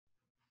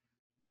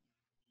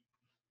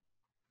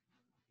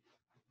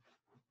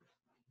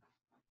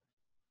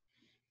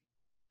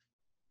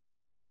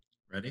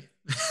Ready?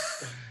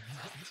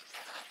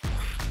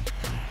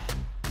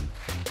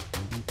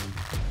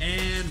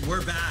 And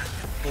we're back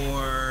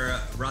for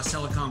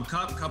Rostelecom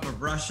Cup, Cup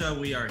of Russia.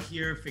 We are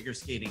here. Figure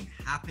skating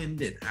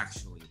happened. It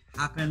actually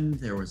happened.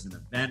 There was an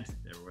event.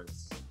 There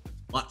was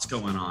lots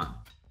going on.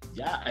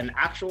 Yeah, an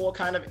actual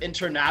kind of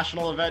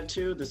international event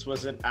too. This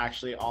wasn't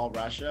actually all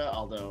Russia,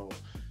 although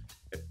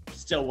it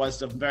still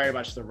was very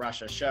much the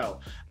Russia show.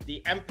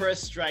 The Empress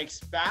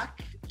strikes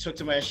back.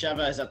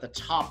 Tuktamysheva is at the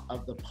top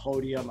of the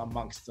podium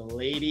amongst the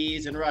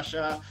ladies in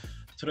Russia.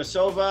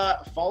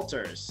 Trusova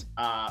falters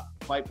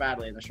quite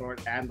badly in the short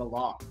and the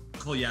long.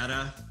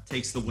 Kolyada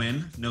takes the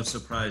win. No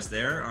surprise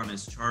there on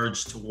his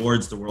charge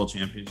towards the World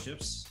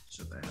Championships,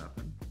 should that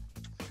happen.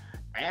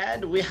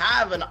 And we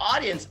have an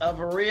audience of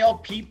real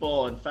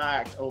people. In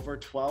fact, over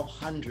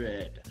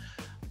 1,200.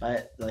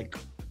 But like,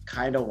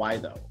 kind of why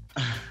though?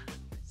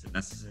 Is it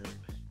necessary?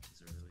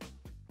 Is it really?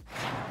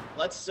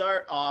 Let's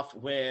start off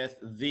with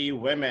the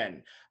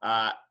women.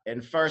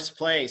 In first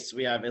place,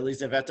 we have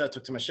Elizaveta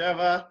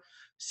Tuktamysheva.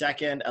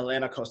 Second,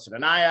 Alena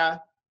Kostornaia.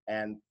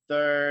 And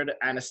third,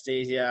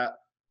 Anastasia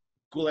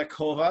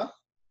Gulekova.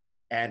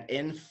 And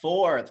in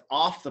fourth,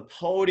 off the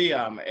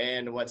podium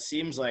in what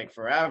seems like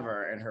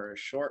forever in her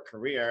short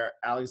career,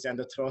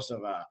 Alexandra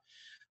Trusova.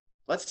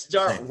 Let's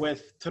start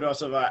with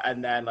Trusova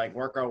and then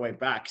work our way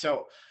back.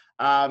 So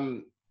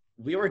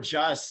we were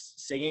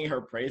just singing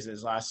her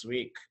praises last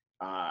week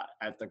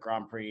at the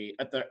Grand Prix,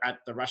 at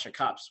the Russia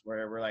Cups,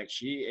 where we're like,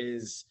 she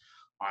is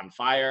on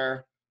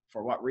fire.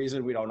 For what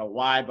reason, we don't know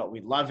why, but we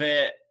love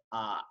it.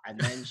 And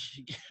then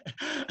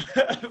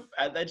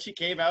she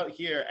came out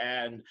here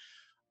and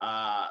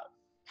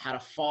had a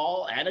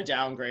fall and a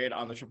downgrade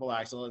on the triple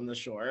axel in the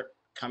short,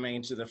 coming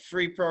into the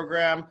free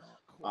program,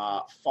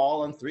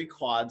 fall on 3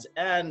 quads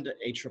and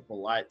a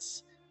triple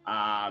Lutz.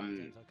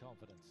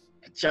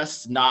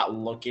 Just not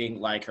looking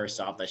like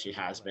herself that she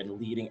has been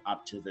leading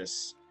up to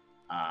this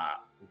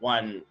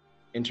one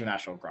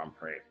international Grand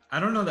Prix. I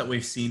don't know that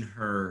we've seen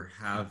her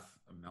have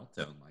a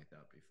meltdown like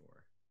that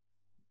before.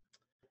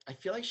 I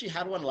feel like she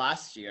had one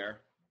last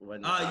year.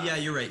 Yeah,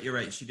 you're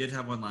right. She did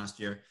have one last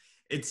year.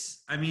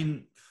 It's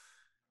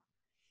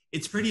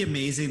pretty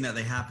amazing that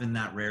they happen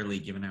that rarely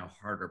given how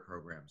hard her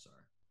programs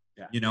are.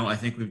 Yeah. I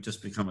think we've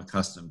just become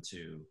accustomed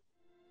to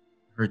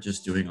her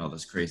just doing all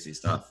this crazy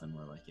stuff. And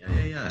we're like,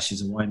 yeah.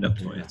 She's a wind-up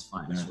toy. It's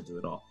fine. Yeah. She'll do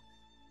it all.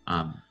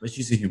 But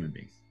she's a human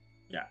being.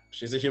 Yeah,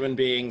 she's a human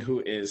being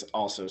who is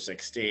also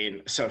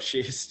 16. So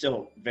she is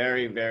still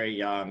very, very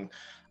young.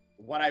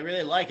 What I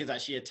really like is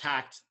that she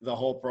attacked the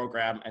whole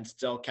program and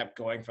still kept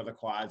going for the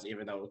quads,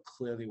 even though it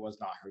clearly was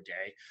not her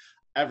day.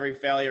 Every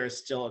failure is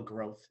still a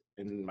growth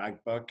in my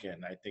book,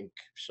 and I think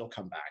she'll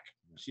come back.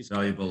 She's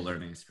valuable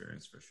learning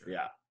experience for sure.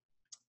 Yeah.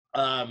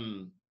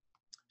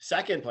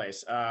 Second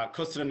place,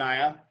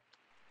 Kostornaia,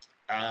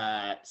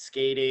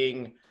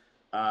 skating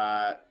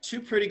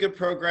 2 pretty good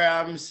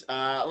programs,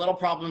 little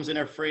problems in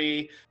her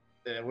free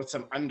with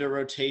some under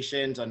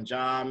rotations on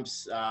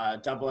jumps,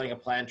 doubling a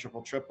planned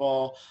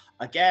triple.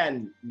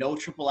 Again, no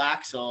triple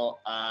axel.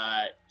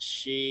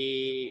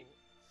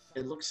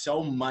 It looked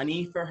so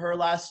money for her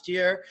last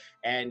year,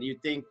 and you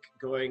think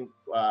going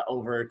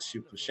over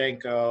to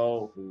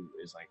Plushenko, who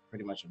is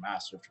pretty much a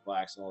master of triple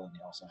axel, and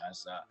he also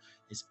has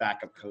his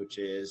backup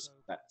coaches,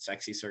 that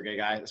sexy Sergey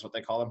guy, that's what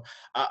they call him.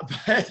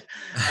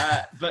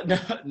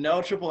 But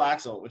no triple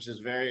axel, which is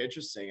very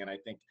interesting, and I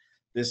think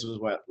this was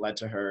what led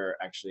to her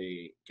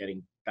actually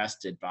getting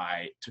bested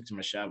by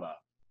Tuktamysheva.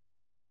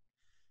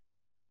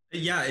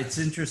 Yeah, it's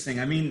interesting.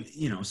 I mean,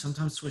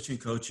 sometimes switching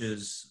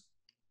coaches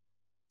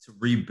to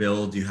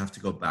rebuild, you have to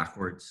go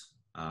backwards.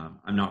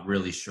 I'm not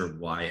really sure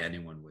why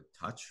anyone would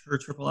touch her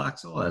triple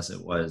axel, as it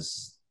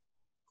was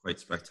quite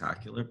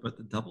spectacular, but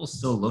the double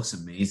still looks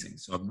amazing.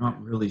 So I'm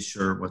not really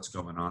sure what's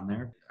going on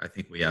there. I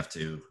think we have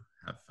to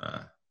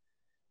have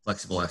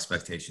flexible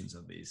expectations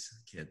of these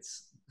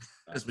kids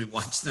as we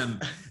watch them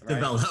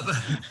develop.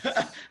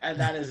 And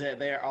that is it.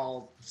 They are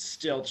all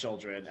still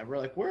children. And we're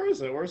like, where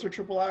is it? Where's her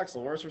triple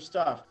axel? Where's her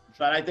stuff?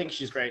 But I think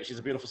she's great. She's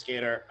a beautiful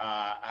skater,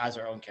 has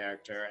her own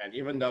character. And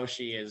even though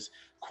she is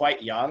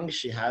quite young,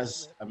 she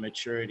has a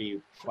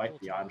maturity quite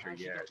beyond her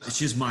years.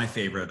 She's my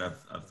favorite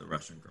of the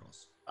Russian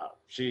girls.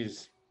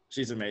 She's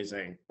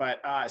amazing.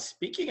 But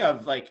speaking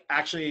of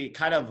actually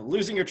kind of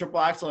losing your triple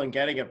axel and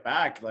getting it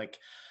back,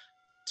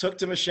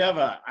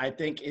 Tuktamysheva, I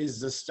think, is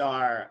the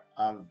star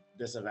of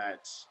this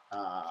event,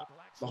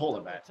 the whole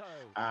event.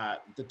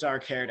 The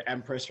dark-haired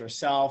Empress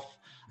herself,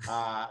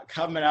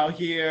 coming out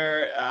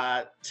here,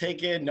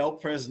 taking no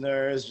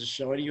prisoners, just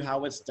showing you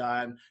how it's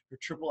done. Her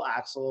triple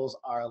axels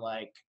are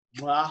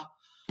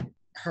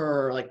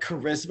her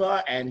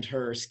charisma and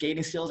her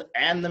skating skills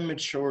and the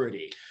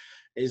maturity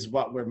is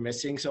what we're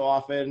missing so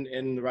often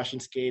in the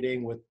Russian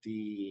skating with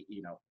the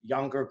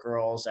younger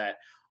girls that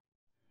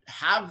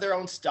have their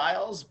own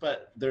styles,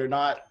 but they're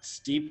not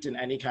steeped in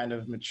any kind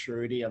of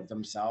maturity of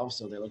themselves,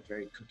 so they look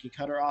very cookie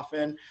cutter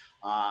often.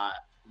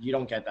 You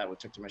don't get that with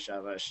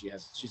Tuktamysheva.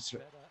 She's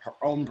her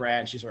own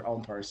brand. She's her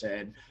own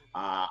person.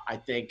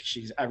 I think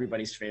she's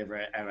everybody's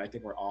favorite, and I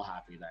think we're all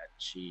happy that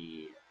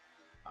she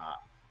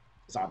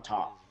is on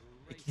top.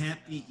 It can't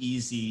be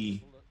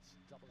easy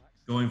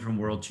going from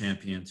world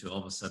champion to all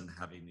of a sudden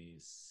having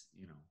these,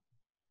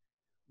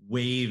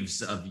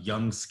 waves of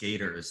young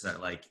skaters that,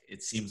 like,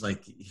 it seems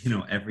like,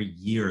 every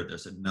year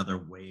there's another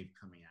wave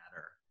coming at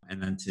her.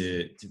 And then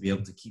to be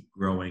able to keep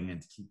growing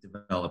and to keep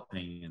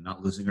developing and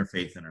not losing her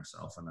faith in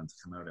herself, and then to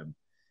come out and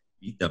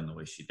beat them the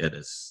way she did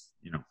is,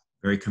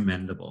 very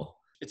commendable.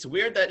 It's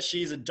weird that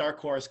she's a dark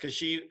horse because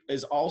she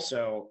is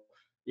also,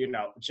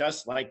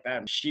 just like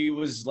them. She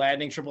was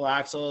landing triple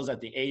axels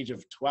at the age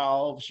of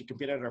 12. She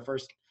competed at her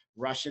first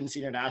Russian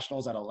senior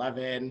nationals at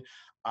 11.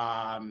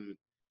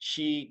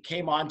 She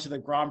came on to the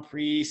Grand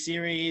Prix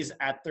series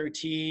at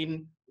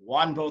 13,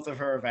 won both of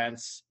her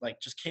events, like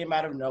just came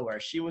out of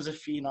nowhere. She was a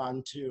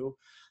phenom too.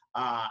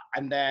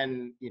 And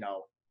then,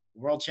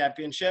 world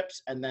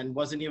championships, and then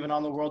wasn't even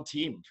on the world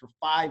team for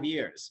 5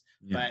 years,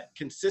 but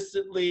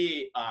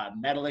consistently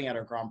medaling at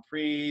her Grand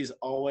Prix,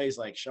 always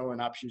like showing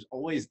up. She was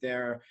always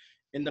there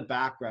in the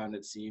background,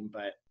 it seemed,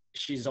 but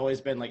she's always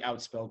been like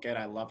outspoken.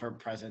 I love her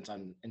presence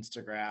on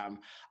Instagram.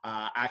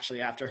 Actually,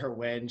 after her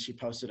win, she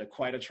posted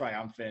quite a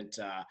triumphant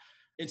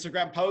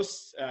Instagram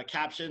post,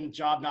 caption,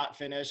 "Job not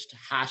finished,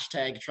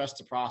 hashtag trust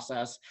the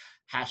process,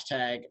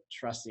 hashtag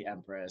trust the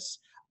Empress."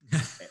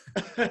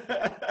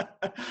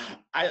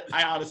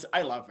 I honestly,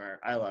 I love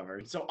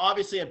her. So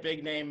obviously a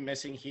big name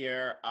missing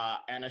here,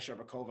 Anna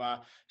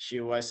Shcherbakova.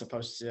 She was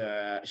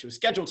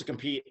scheduled to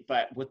compete,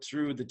 but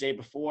withdrew the day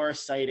before,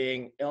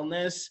 citing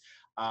illness.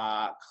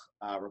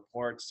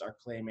 Reports are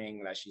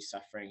claiming that she's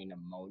suffering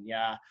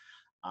pneumonia.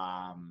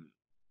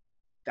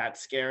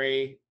 That's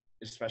scary,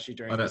 especially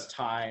during this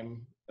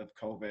time of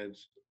COVID.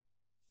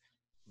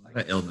 A lot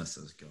of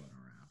illnesses going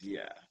around.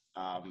 Yeah.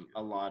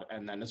 A lot.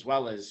 And then as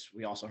well as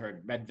we also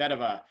heard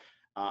Medvedeva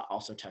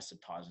also tested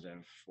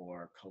positive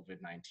for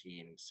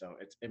COVID-19. So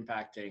it's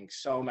impacting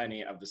so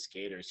many of the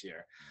skaters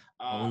here.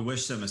 Well, we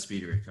wish them a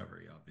speedy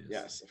recovery, obviously.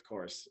 Yes, of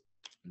course.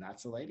 And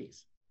that's the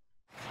ladies.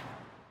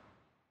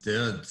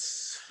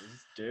 Dudes.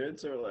 These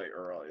dudes are like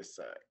really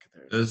sick.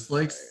 It's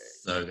like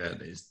so good,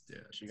 these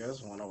dudes. You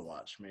guys want to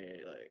watch me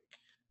like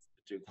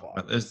do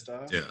quad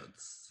stuff?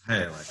 Dudes.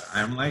 Hey, like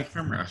I'm like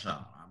from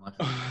Russia.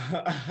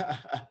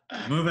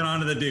 Moving on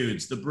to the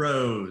dudes, the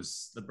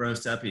bros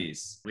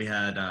steppies. We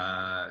had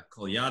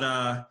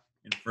Kolyada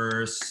in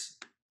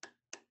first,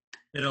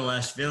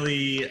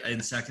 Pitalashvili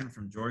in second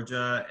from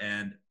Georgia,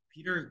 and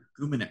Peter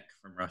Gumenik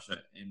from Russia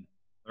in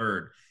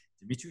third.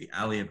 Dmitry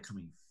Aliev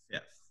coming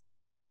fifth.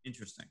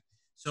 Interesting.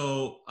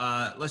 So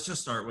let's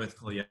just start with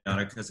Kolyada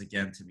because,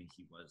 again, to me,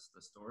 he was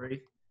the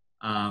story.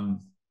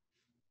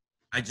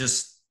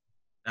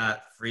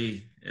 That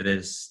free,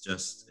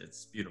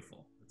 it's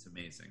beautiful. It's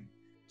amazing.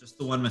 Just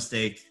the one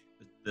mistake,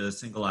 the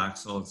single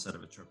axel instead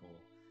of a triple.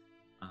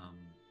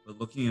 But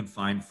looking in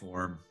fine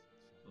form,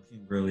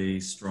 looking really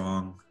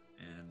strong,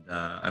 and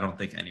I don't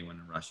think anyone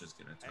in Russia is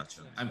going to touch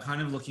him. I'm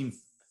kind of looking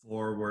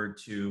forward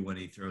to when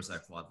he throws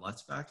that quad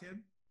Lutz back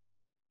in,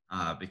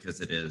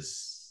 because it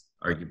is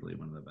arguably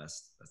one of the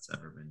best that's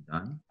ever been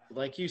done.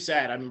 Like you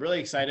said, I'm really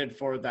excited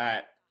for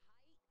that,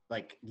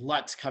 like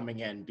Lutz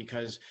coming in,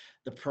 because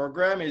the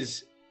program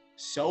is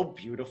so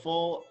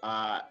beautiful.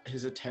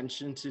 His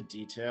attention to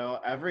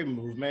detail, every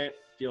movement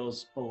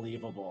feels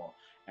believable,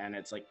 and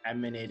it's like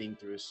emanating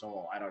through his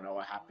soul. I don't know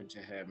what happened to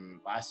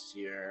him last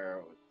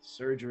year with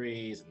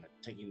surgeries and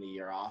taking the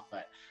year off,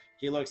 but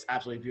he looks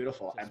absolutely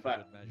beautiful.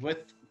 But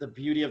with the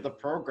beauty of the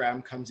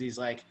program comes these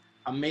like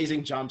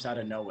amazing jumps out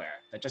of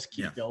nowhere that just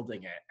keep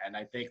building it. And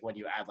I think when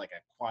you add like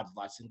a quad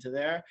Lutz into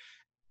there,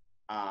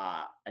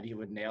 and he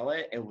would nail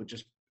it, it would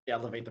just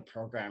elevate the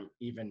program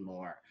even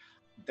more.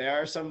 There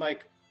are some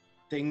like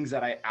things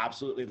that I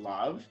absolutely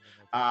love.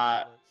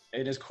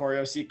 In his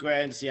choreo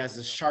sequence, he has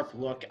this sharp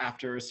look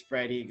after a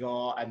spread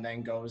eagle and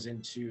then goes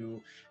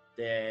into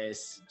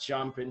this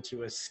jump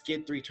into a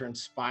skid 3-turn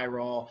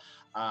spiral.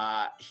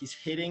 He's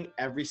hitting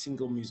every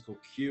single musical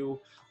cue.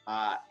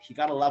 He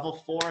got a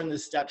level 4 in the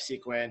step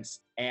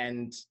sequence,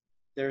 and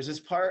there's this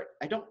part,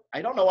 I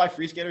don't know why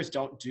free skaters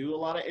don't do a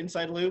lot of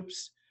inside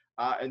loops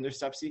in their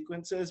step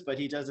sequences, but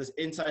he does this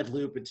inside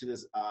loop into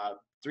this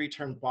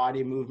 3-turn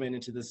body movement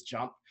into this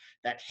jump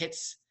that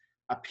hits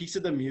a piece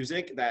of the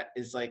music that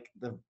is like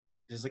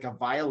there's like a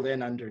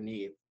violin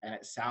underneath, and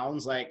it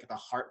sounds like the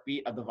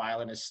heartbeat of the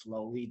violin is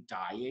slowly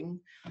dying,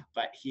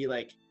 but he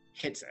like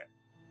hits it.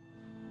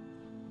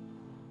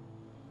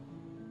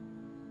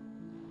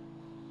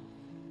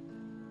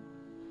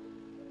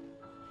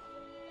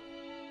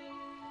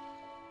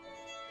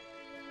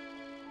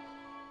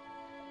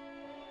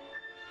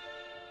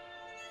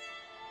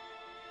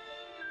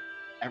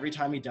 Every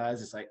time he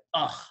does, it's like,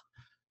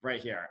 right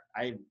here.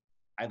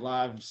 I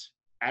loved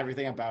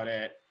everything about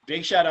it.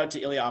 Big shout out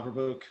to Ilya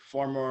Averbuk,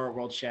 former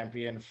world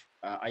champion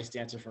ice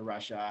dancer for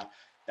Russia.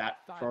 That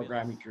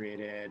program he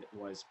created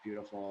was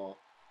beautiful.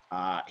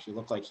 He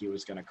looked like he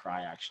was going to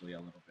cry actually a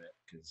little bit,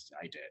 because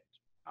I did.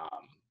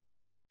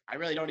 I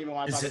really don't even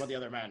want to talk about the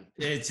other men.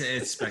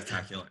 It's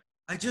spectacular.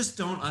 I just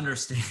don't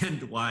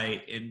understand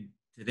why in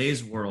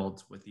today's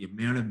world, with the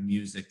amount of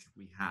music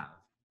we have,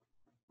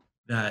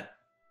 that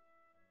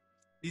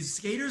these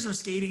skaters are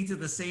skating to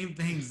the same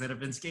things that have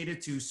been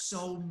skated to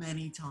so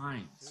many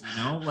times,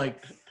 you know?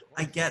 Like,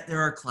 I get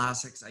there are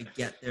classics. I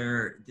get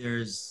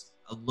there's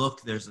a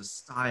look, there's a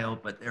style,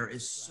 but there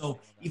is so,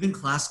 even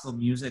classical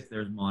music,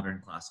 there's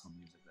modern classical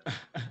music that's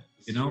good.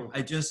 You know, True.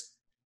 I just,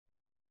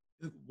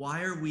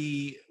 why are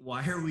we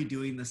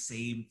doing the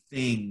same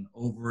thing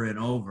over and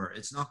over?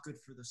 It's not good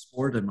for the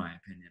sport, in my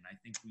opinion. I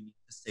think we need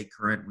to stay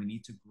current. We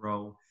need to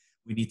grow.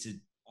 We need to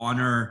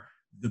honor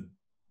the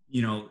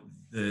you know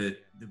the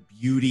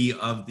beauty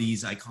of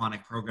these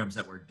iconic programs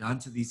that were done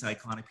to these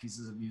iconic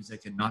pieces of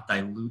music, and not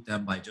dilute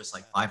them by just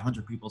like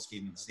 500 people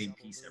skating the same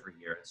piece every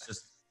year. It's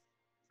just,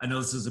 I know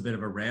this is a bit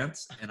of a rant,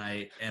 and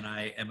I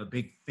am a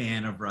big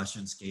fan of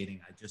Russian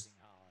skating.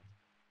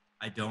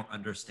 I don't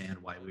understand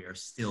why we are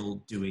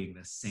still doing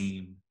the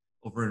same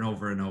over and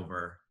over and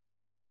over.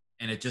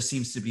 And it just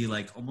seems to be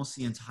like almost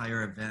the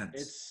entire event.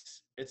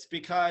 It's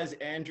because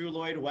Andrew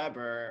Lloyd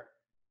Webber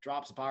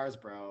drops bars,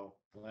 bro.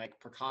 Like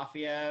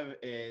Prokofiev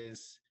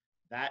is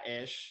that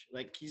ish.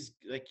 Like he's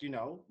like,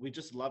 we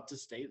just love to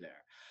stay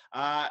there.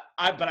 But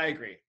I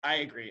agree. I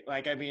agree.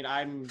 Like, I mean,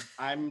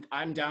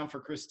 I'm down for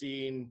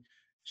Christine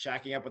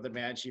shacking up with the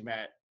man she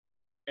met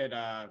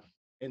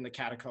in the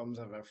catacombs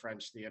of a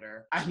French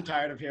theater. I'm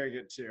tired of hearing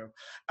it too.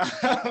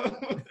 If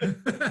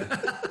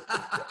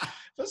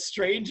a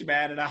strange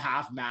man in a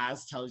half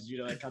mask tells you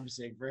to like come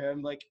sing for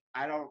him, like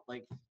I don't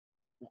like.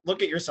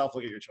 Look at yourself,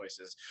 look at your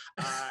choices.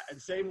 And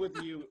same with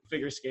you,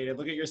 figure skating.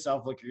 Look at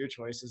yourself, look at your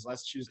choices.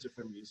 Let's choose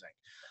different music.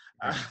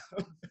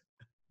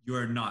 You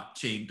are not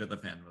chained to the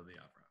Phantom of the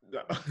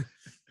Opera.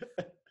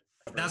 No.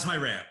 That's my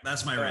rant.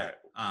 That's my rant.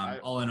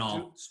 All in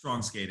all,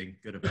 strong skating,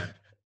 good event.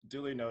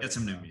 Duly noted. Get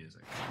some new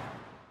music.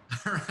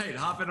 All right,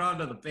 hopping on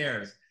to the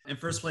pairs. In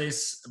first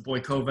place,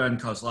 Boykova and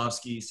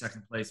Kozlovsky.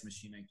 Second place,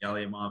 Machina and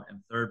Galyamov.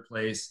 And third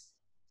place,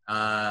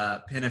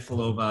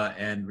 Penefilova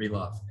and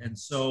Rilov. And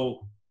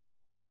so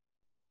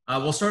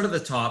we'll start at the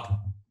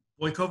top.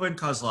 Boykova and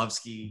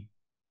Kozlovsky,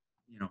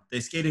 they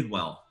skated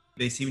well.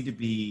 They seem to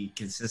be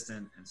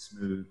consistent and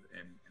smooth,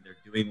 and they're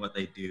doing what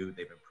they do.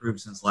 They've improved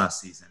since last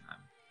season. I'm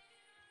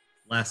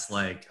less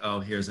like,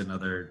 oh, here's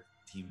another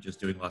team just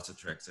doing lots of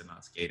tricks and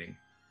not skating.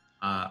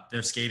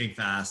 They're skating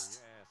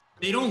fast.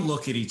 They don't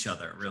look at each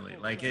other, really.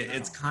 Like,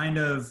 it's kind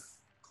of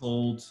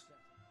cold.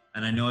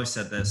 And I know I've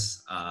said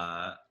this.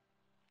 I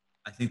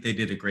think they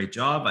did a great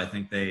job. I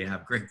think they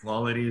have great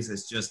qualities.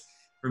 It's just,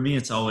 for me,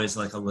 it's always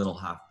like a little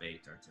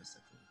half-baked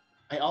artistically.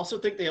 I also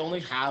think they only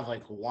have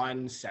like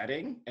one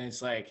setting, and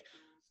it's like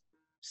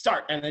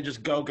start and then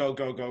just go, go,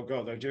 go, go,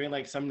 go. They're doing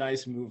like some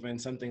nice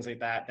movements, some things like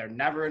that. They're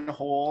never in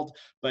hold,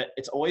 but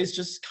it's always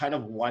just kind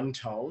of one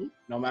tone,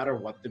 no matter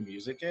what the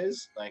music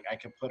is. Like I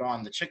could put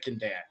on the chicken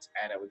dance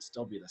and it would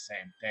still be the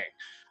same thing.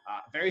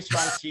 Very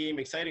strong team,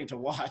 exciting to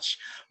watch,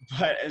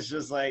 but it's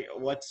just like,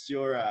 what's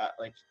your,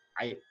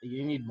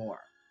 you need more.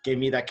 Give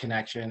me that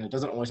connection. It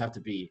doesn't always have to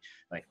be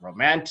like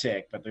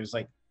romantic, but there's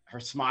like, her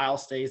smile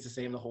stays the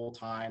same the whole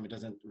time. It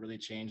doesn't really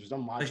change. There's no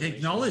modulation. Like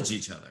acknowledge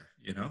each other,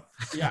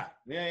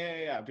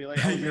 Yeah. Be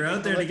like, you're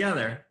out there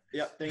together.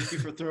 Yeah. Thank you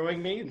for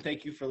throwing me, and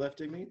thank you for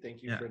lifting me.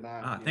 Thank you for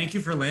not. Thank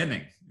you for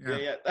landing.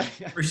 Yeah.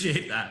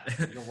 Appreciate that.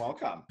 You're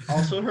welcome.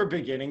 Also, her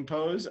beginning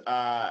pose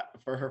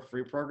for her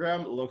free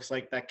program looks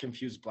like that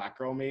confused black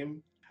girl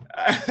meme.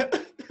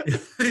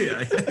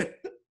 Yeah.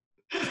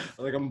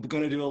 Like, I'm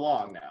gonna do a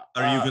long now.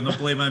 Are you gonna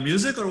play my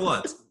music or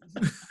what?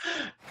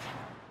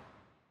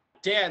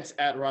 Dance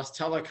at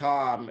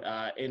Rostelecom.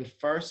 In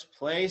first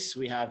place,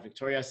 we have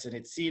Victoria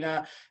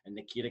Sinitsina and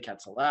Nikita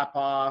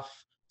Katsalapov.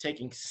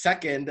 Taking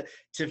second,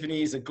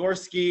 Tiffany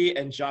Zagorsky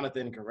and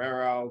Jonathan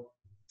Guerrero.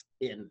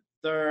 In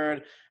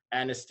third,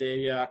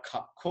 Anastasia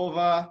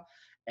Kopkova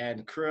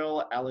and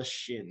Kirill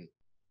Alashin.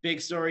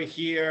 Big story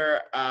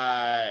here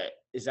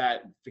is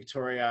that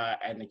Victoria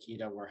and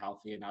Nikita were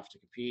healthy enough to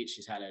compete.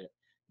 She's had a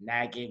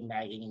nagging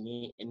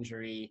knee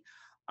injury.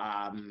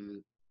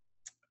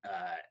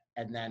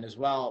 And then as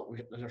well,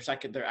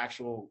 their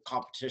actual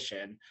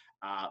competition,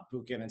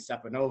 Bukin and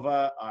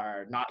Stepanova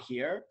are not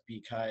here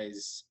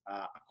because,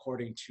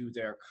 according to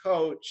their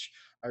coach,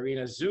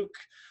 Irina Zuk,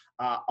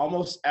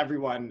 almost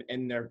everyone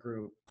in their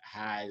group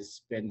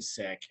has been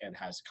sick and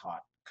has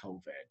caught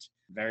COVID.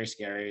 Very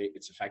scary.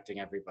 It's affecting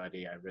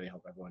everybody. I really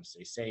hope everyone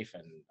stays safe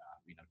and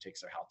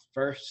takes their health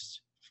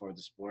first for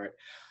the sport.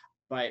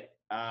 But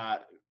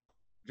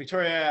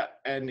Victoria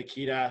and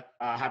Nikita,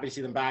 happy to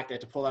see them back. They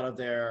had to pull out of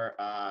their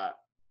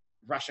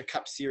Russia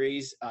Cup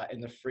series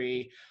in the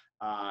free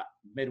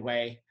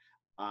midway.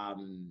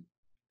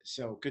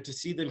 So good to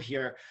see them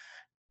here.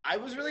 I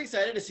was really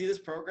excited to see this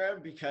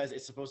program because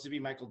it's supposed to be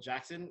Michael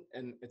Jackson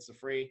and it's the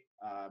free.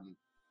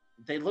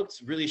 They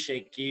looked really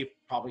shaky,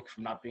 probably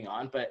from not being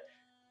on, but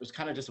it was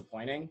kind of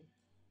disappointing.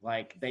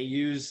 Like they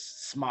used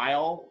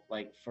Smile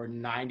like for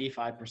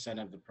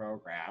 95% of the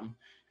program.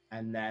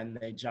 And then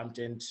they jumped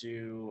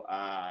into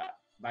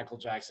Michael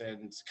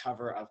Jackson's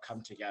cover of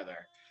Come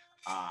Together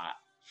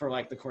for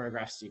like the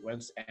choreographed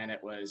sequence. And it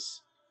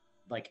was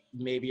like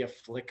maybe a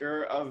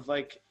flicker of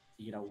like,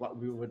 what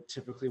we would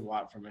typically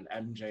want from an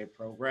MJ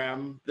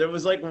program. There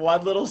was like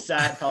one little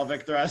sad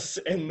pelvic thrust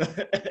in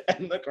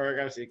the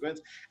choreograph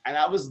sequence, and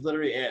that was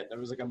literally it. There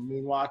was like a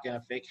moonwalk and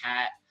a fake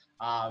hat.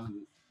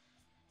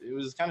 It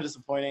was kind of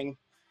disappointing.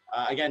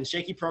 Again,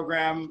 shaky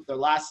program. Their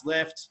last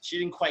lift, she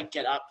didn't quite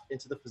get up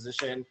into the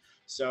position,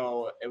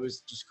 so it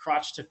was just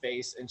crotch to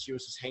face, and she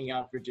was just hanging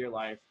out for dear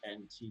life,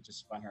 and he just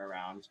spun her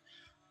around.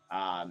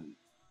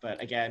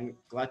 But again,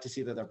 glad to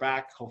see that they're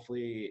back.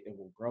 Hopefully, it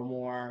will grow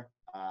more.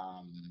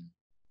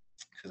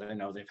 Because I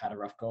know they've had a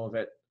rough go of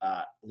it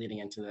leading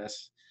into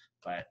this,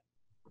 but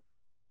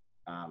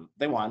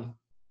they won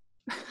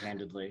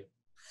handedly.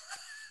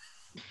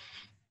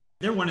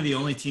 They're one of the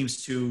only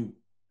teams to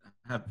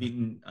have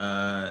beaten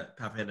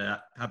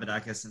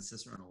Papadakis and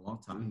Cicero in a long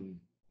time.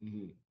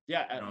 Mm-hmm.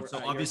 Yeah.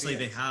 So obviously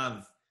they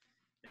have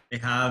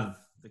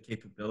the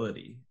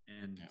capability,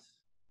 and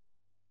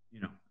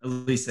at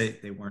least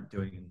they weren't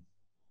doing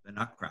the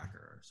Nutcracker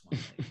or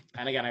something.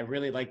 And again, I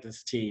really like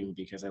this team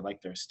because I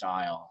like their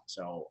style.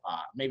 So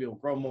maybe it will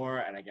grow more.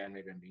 And again,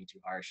 maybe I'm being too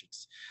harsh.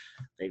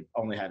 They've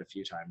only had a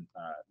few times,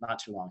 not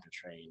too long to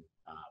train.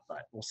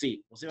 But we'll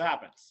see. We'll see what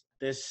happens.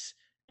 This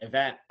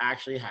event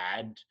actually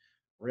had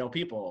real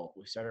people.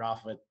 We started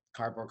off with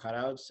cardboard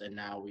cutouts, and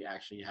now we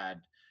actually had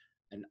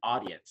an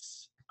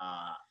audience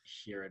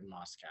here in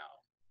Moscow,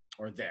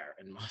 or there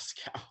in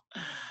Moscow.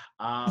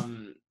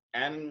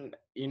 And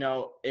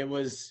it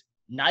was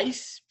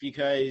nice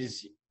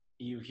because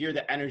you hear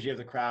the energy of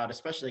the crowd,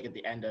 especially like at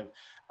the end of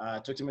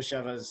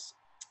Tuktamysheva's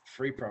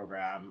free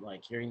program,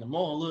 like hearing the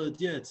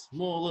molodets.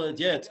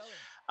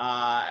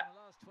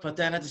 But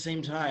then at the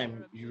same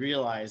time, you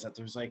realize that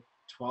there's like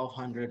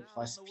 1,200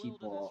 plus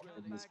people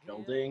in this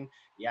building.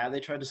 Yeah, they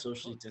tried to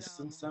socially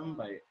distance them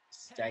by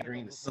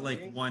staggering the seating.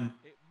 Like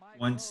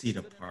one seat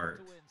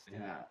apart.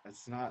 Yeah,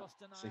 it's not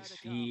 6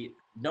 feet.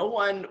 No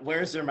one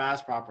wears their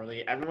mask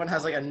properly. Everyone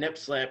has like a nip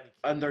slip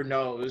on their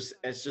nose.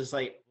 It's just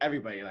like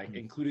everybody, like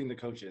including the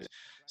coaches.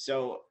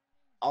 So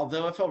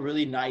although it felt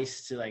really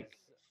nice to like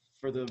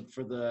for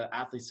the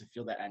athletes to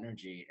feel that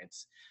energy,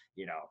 it's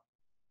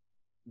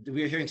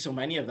we're hearing so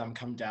many of them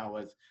come down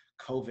with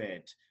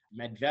COVID.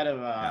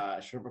 Medvedeva,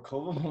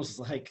 Shcherbakova, most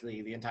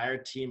likely, the entire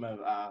team of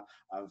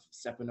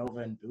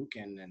Stepanova and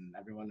Bukin and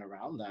everyone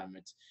around them.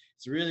 It's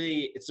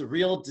a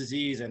real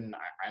disease, and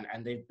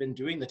they've been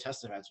doing the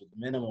test events with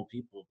minimal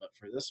people, but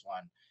for this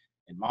one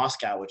in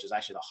Moscow, which is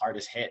actually the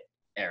hardest hit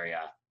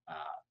area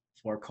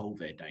for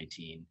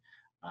COVID-19,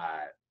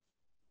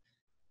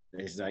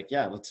 it's like,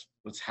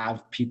 let's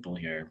have people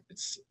here.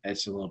 It's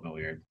a little bit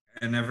weird.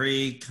 And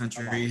every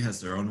country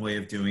has their own way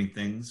of doing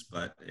things,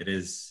 but it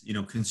is,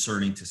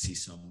 concerning to see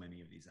so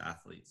many of these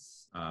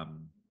athletes,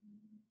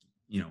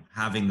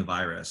 having the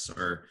virus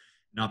or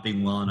not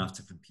being well enough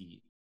to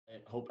compete. I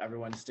hope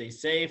everyone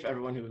stays safe.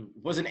 Everyone who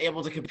wasn't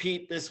able to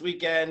compete this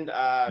weekend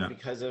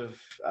because of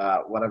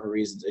whatever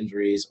reasons,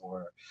 injuries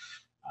or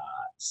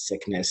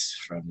sickness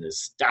from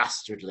this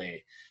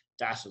dastardly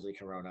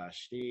corona.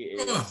 She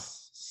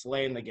is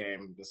slaying the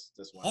game this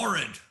one.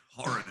 Horrid.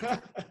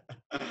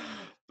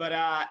 But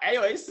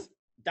anyways,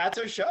 that's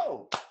our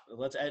show.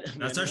 Let's end.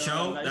 That's our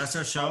show. That's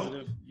our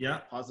show.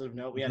 Positive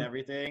note. We had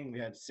everything. We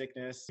had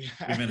sickness.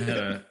 We even had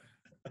a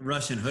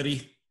Russian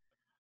hoodie.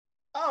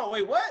 Oh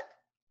wait, what?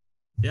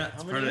 Yeah,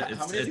 how many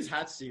of these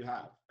hats do you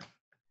have?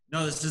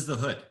 No, this is the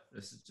hood.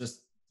 This is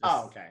just.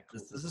 Okay. Cool,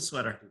 this is a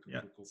sweater.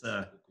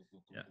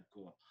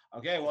 Cool.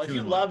 Okay, well, if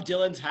you love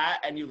Dylan's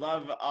hat and you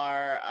love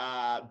our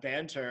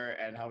banter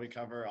and how we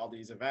cover all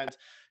these events,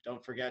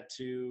 don't forget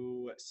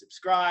to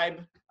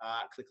subscribe,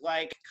 click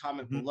like,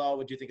 comment below.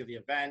 What do you think of the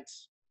event?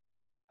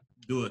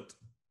 Do it.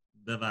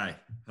 Давай.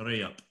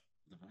 Hurry up.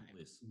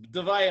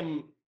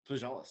 Давай,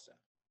 пожалуйста.